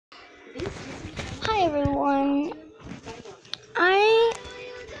Hi everyone, I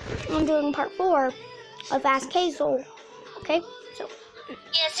am doing part 4 of Ask Hazel. Okay, so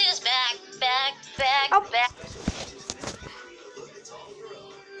Guess who's back? Oh.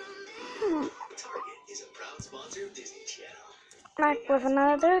 Back with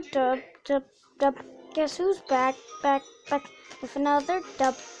another dub. Guess who's back with another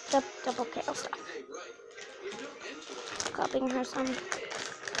dub. Okay, I'll stop. Copying her son.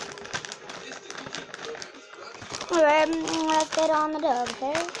 Alright, let's get on the dub,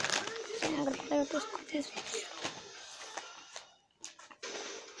 okay? So I'm gonna play with this.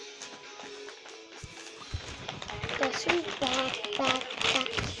 Guess who's back.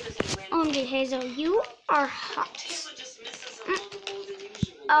 OMG, Hazel, you are hot.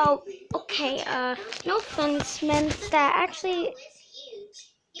 Oh, okay, no offense, man. That actually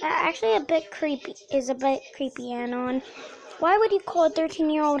a bit creepy, Anon. Why would you call a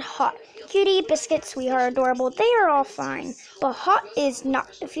 13-year-old hot? Cutie, biscuit, sweetheart, adorable, they are all fine. But hot is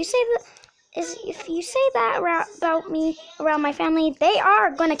not. If you say that about me around my family, they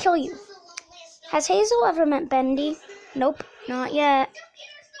are gonna kill you. Has Hazel ever met Bendy? Nope, not yet.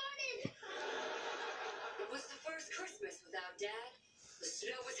 It was the first Christmas without Dad. The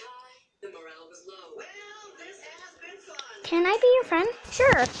snow was high, the morale was low. Well, this has been fun. Can I be your friend?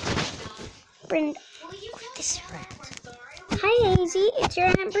 Sure. Brenda. This friend. Hi, Hazy. It's your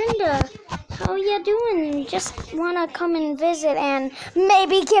Aunt Brenda. How you doing? Just wanna come and visit and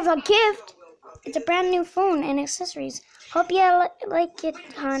maybe give a gift. It's a brand new phone and accessories. Hope you like it,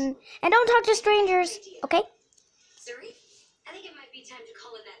 hon. And don't talk to strangers, okay? Sorry? I think it might be time to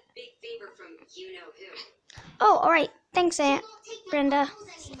call in that big favor from you-know-who. Oh, alright. Thanks, Aunt Brenda.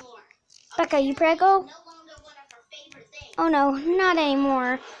 Becca, you prego? Oh no, not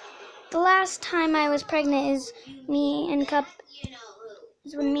anymore. The last time I was pregnant is when me and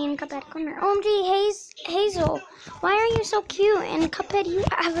Cup had corner. OMG, Hazel, why are you so cute? And Cuphead, you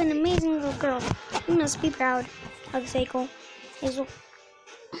have an amazing little girl. You must be proud of Hazel.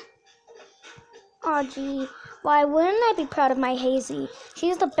 Aw, gee, why wouldn't I be proud of my Hazy?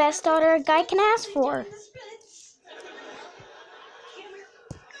 She's the best daughter a guy can ask for.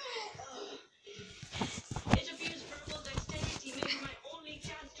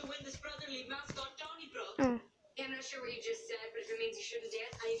 I'm not sure what you just said, but if it means you shouldn't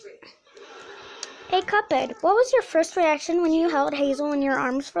dance, I agree. Hey, Cuphead, what was your first reaction when you held Hazel in your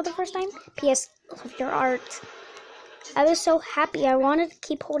arms for the first time? P.S. Love your art. I was so happy. I wanted to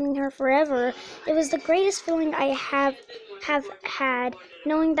keep holding her forever. It was the greatest feeling I have had,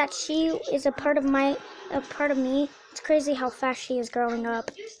 knowing that she is a part of me. It's crazy how fast she is growing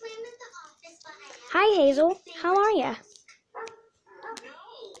up. Hi, Hazel. How are ya?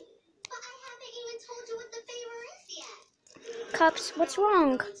 Cups, what's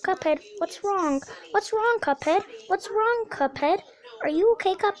wrong? Cuphead, what's wrong? What's wrong, Cuphead? What's wrong, Cuphead? Are you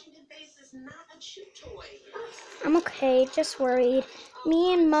okay, Cup? I'm okay, just worried.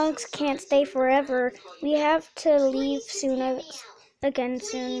 Me and Mugs can't stay forever. We have to leave soon.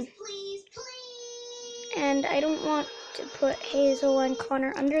 And I don't want to put Hazel and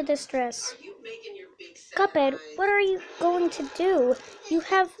Connor under this stress. Cuphead, what are you going to do? You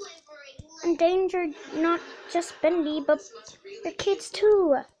have endangered not just Bendy, but your kids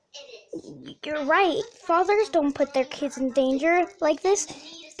too. You're right. Fathers don't put their kids in danger like this.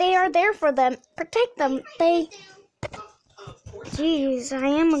 They are there for them. Protect them. Jeez, I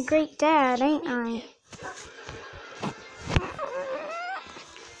am a great dad, ain't I?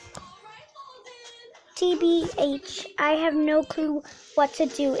 TBH, I have no clue what to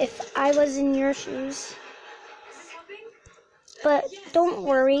do if I was in your shoes. But don't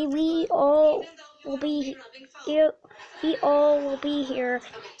worry, we all will be here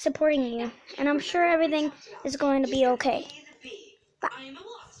supporting you, and I'm sure everything is going to be okay.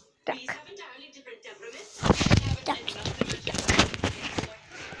 Duck.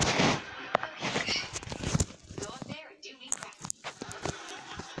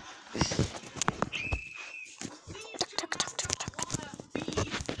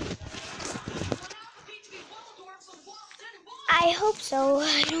 I hope so.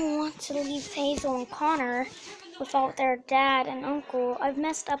 I don't want to leave Hazel and Connor without their dad and uncle. I've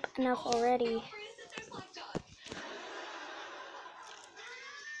messed up enough already.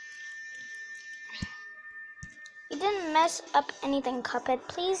 You didn't mess up anything, Cuphead.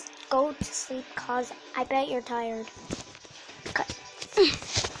 Please go to sleep, cause I bet you're tired.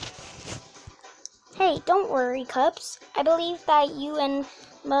 Hey, don't worry, Cups. I believe that you and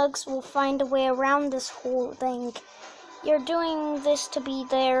Mugs will find a way around this whole thing. You're doing this to be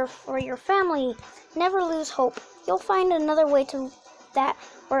there for your family. Never lose hope. You'll find another way to that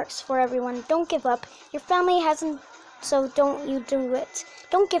works for everyone. Don't give up. Your family hasn't, so don't you do it.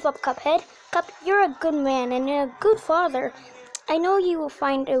 Don't give up, Cuphead. You're a good man and a good father. I know you will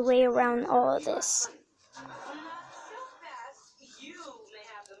find a way around all of this. You may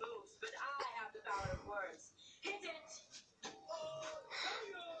have the moves, but I have the power of words. Hit it!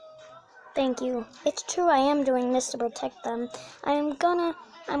 Thank you. It's true, I am doing this to protect them. I'm gonna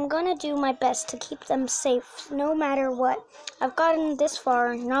do my best to keep them safe, no matter what. I've gotten this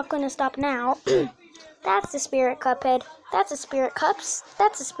far, not gonna stop now. That's the spirit, Cuphead. That's the spirit, Cups.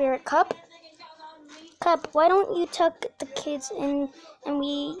 That's the spirit, Cup. Cup, why don't you tuck the kids in and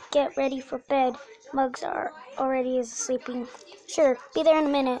we get ready for bed? Mugs are already sleeping. Sure, be there in a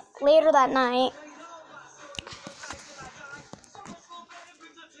minute. Later that night.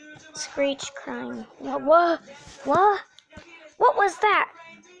 Screech crying. What? What was that?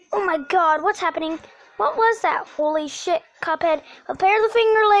 Oh my god, what's happening? What was that? Holy shit, Cuphead. Prepare the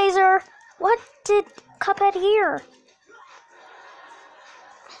finger laser. What did Cuphead hear?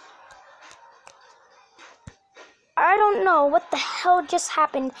 I don't know what the hell just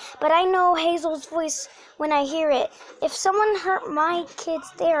happened, but I know Hazel's voice when I hear it. If someone hurt my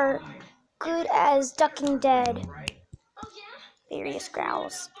kids, they're good as ducking dead. Various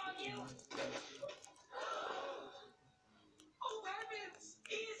growls.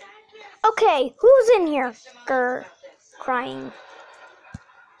 Okay, who's in here? Grr, crying.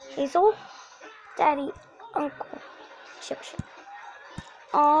 Hazel? Daddy? Uncle? Ship.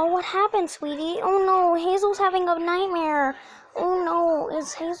 Oh, what happened, sweetie? Oh no, Hazel's having a nightmare. Oh no,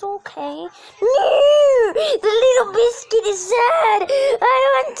 is Hazel okay? No! The little biscuit is sad!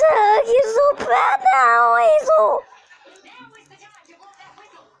 I want to hug you so bad now, Hazel!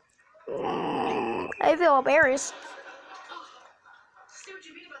 I feel embarrassed.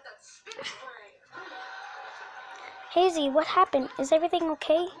 Hazy, what happened? Is everything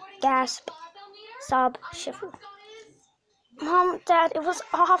okay? Gasp. Sob. Shiver. Mom, Dad, it was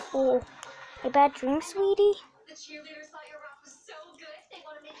awful. A bad dream, sweetie? The cheerleaders thought your rap was so good, they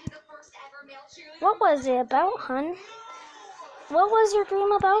want to make you the first ever male cheerleader. What was it about, hun? What was your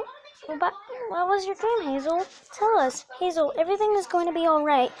dream about? What was your dream, Hazel? Tell us. Hazel, everything is going to be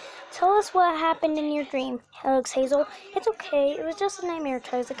alright. Tell us what happened in your dream. Hugs, Hazel. It's okay. It was just a nightmare,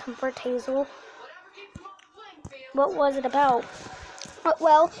 tries to comfort Hazel. What was it about?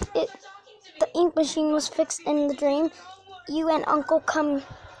 Well, the ink machine was fixed in the dream. You and Uncle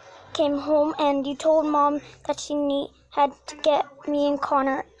came home and you told Mom that she had to get me and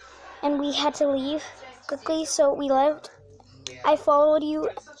Connor and we had to leave quickly, so we left. I followed you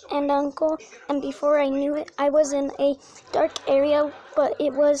and Uncle, and before I knew it, I was in a dark area, but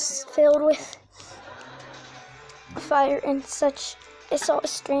it was filled with fire and such. I saw a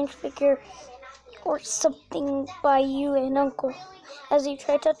strange figure or something by you and Uncle as you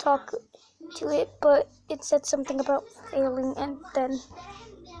tried to talk to it, but it said something about failing, and then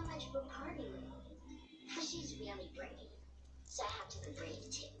She's really brave, so I have to be brave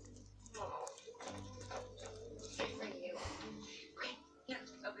too. For you. Okay, here,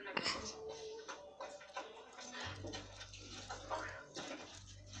 open my present.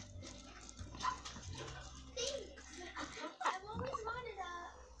 I've always wanted a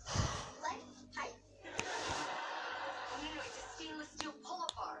lead pipe. No, it's a stainless steel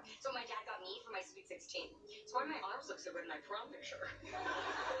pull-up bar. It's what my dad got me for my Sweet 16. It's why my arms look so good in my prom picture.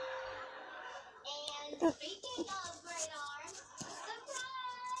 And speaking of great arms, surprise!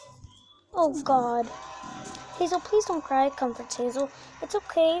 oh God. Hazel, please don't cry, comforts Hazel. It's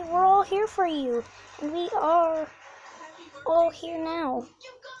okay, we're all here for you, and we are all here now.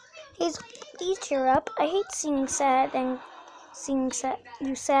 Hazel, please cheer up. I hate seeing you sad and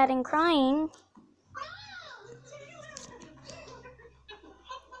crying.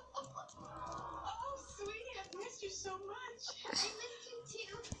 Oh, sweetie, I've missed you so much. I missed you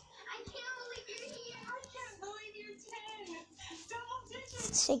too. I can't believe you're here. I can't believe you're 10. Double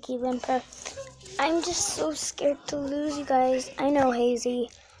digits. Shaky whimper. I'm just so scared to lose you guys. I know, Hazy.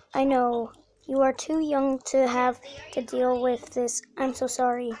 I know. You are too young to have to deal with this. I'm so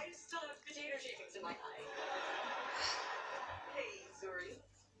sorry. I still have potato shavings in my eye. Hey, Zuri.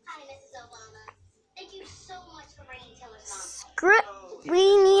 Hi, Mrs. Obama. Thank you so much for bringing Taylor's mom. Script.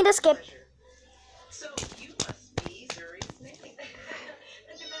 We need a skip. So you must be Zuri's nanny.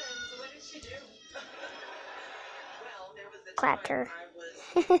 It depends. What did she do? Well, there was the Clatter. time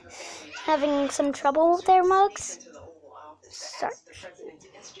I was Having some trouble there, Mugs? into the Oval Office to Sorry. ask the president to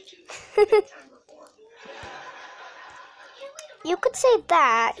institute big-time reform. You could say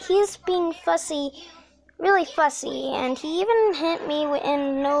that. He's being fussy, really fussy, and he even hit me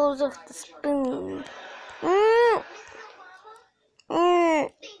in the nose with the spoon.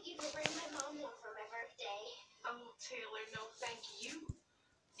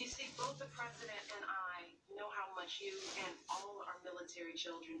 much you and all our military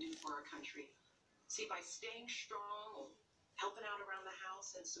children do for our country. See, by staying strong, helping out around the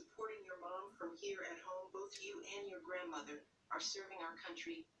house, and supporting your mom from here at home, both you and your grandmother are serving our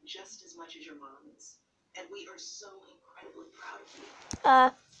country just as much as your mom is. And we are so incredibly proud of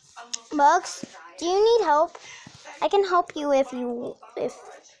you. Mugs, do you need help? I can help you if you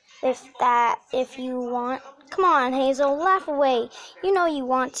want. Come on, Hazel, laugh away. You know you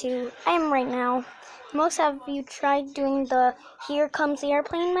want to. I am right now. Mugs, have you tried doing the here comes the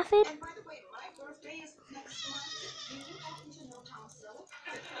airplane method? And by the way, my birthday is next month. Do you happen to know Tom Selleck?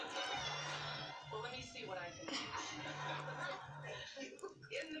 Well, let me see what I can do.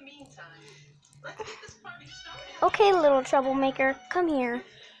 In the meantime, let's get this party started. Okay, little troublemaker, come here.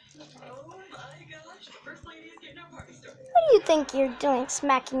 Oh my gosh, the first lady is getting our party started. What do you think you're doing,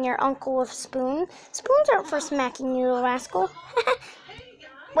 smacking your uncle with a spoon? Spoons aren't for smacking, you little rascal.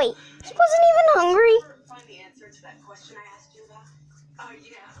 Wait, he wasn't even hungry? Find the answer to that question I asked you about?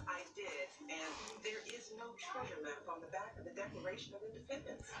 Yeah, I did. And there is no treasure map on the back of the Declaration of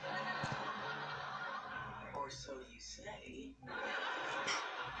Independence. Or so you say.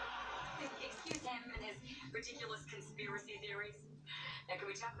 Excuse him and his ridiculous conspiracy theories. Now, can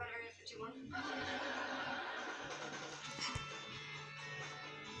we talk about Area 51?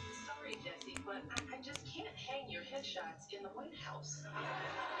 Sorry, Jesse, but I just can't hang your headshots in the White House.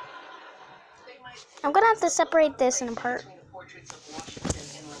 They might I'm gonna have to separate this in apart. between the portraits of Washington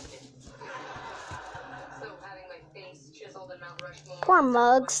and Lincoln. So, having my face chiseled in Mount Rushmore. Poor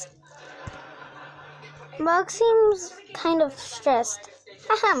Mugs. Mug seems kind of stressed.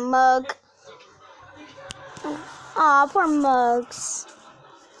 Haha, Mug. Aw, poor Mugs.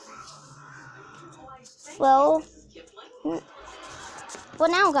 Well, what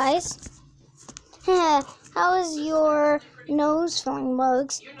now, guys? How is your nose feeling,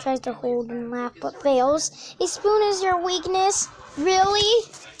 Mugs? Tries to hold and laugh, but fails. A spoon is your weakness? Really?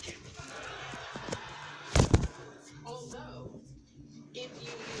 Although, if you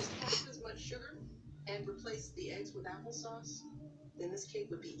use half as much sugar and replace the eggs with applesauce, then this cake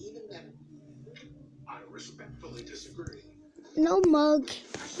would be even better. I respectfully disagree. No, Mug.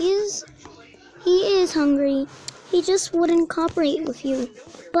 He is hungry. He just wouldn't cooperate with you.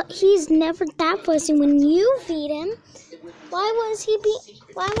 But he's never that fussy when you feed him. Why was he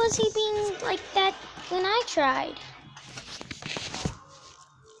being like that when I tried?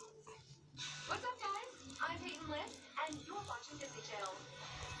 What's up, guys? I'm Peyton Liz, and you're watching Disney Channel.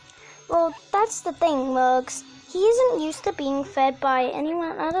 Well, that's the thing, Mugs. He isn't used to being fed by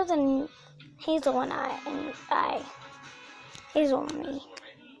anyone other than Hazel and I. Hazel and me.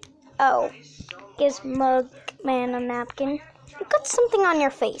 Oh, gives Mugman a napkin. You got something on your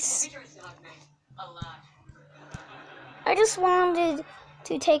face. A lot. I just wanted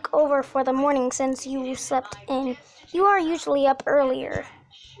to take over for the morning since you slept in. You are usually up earlier.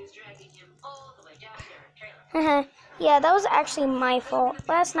 She's dragging him all the way down here in trailer. Yeah, that was actually my fault.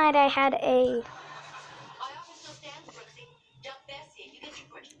 Last night I had a I offer still stands, Brooksy. Dump Bessie if you get your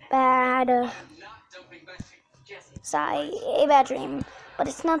fortune back. a bad dream, but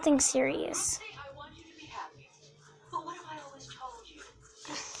it's nothing serious. I want you to be happy. But what have I always told you?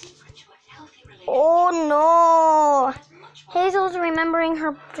 The secret to a healthy relationship Oh no! is much more. Hazel's remembering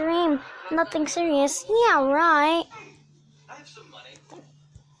her dream. Nothing serious. Yeah, right. I have some money.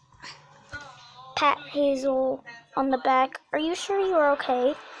 Pat Hazel on the back. Are you sure you are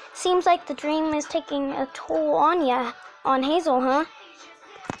okay? Seems like the dream is taking a toll on ya. On Hazel, huh?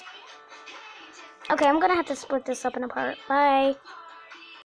 Okay, I'm gonna have to split this up in a part. Bye.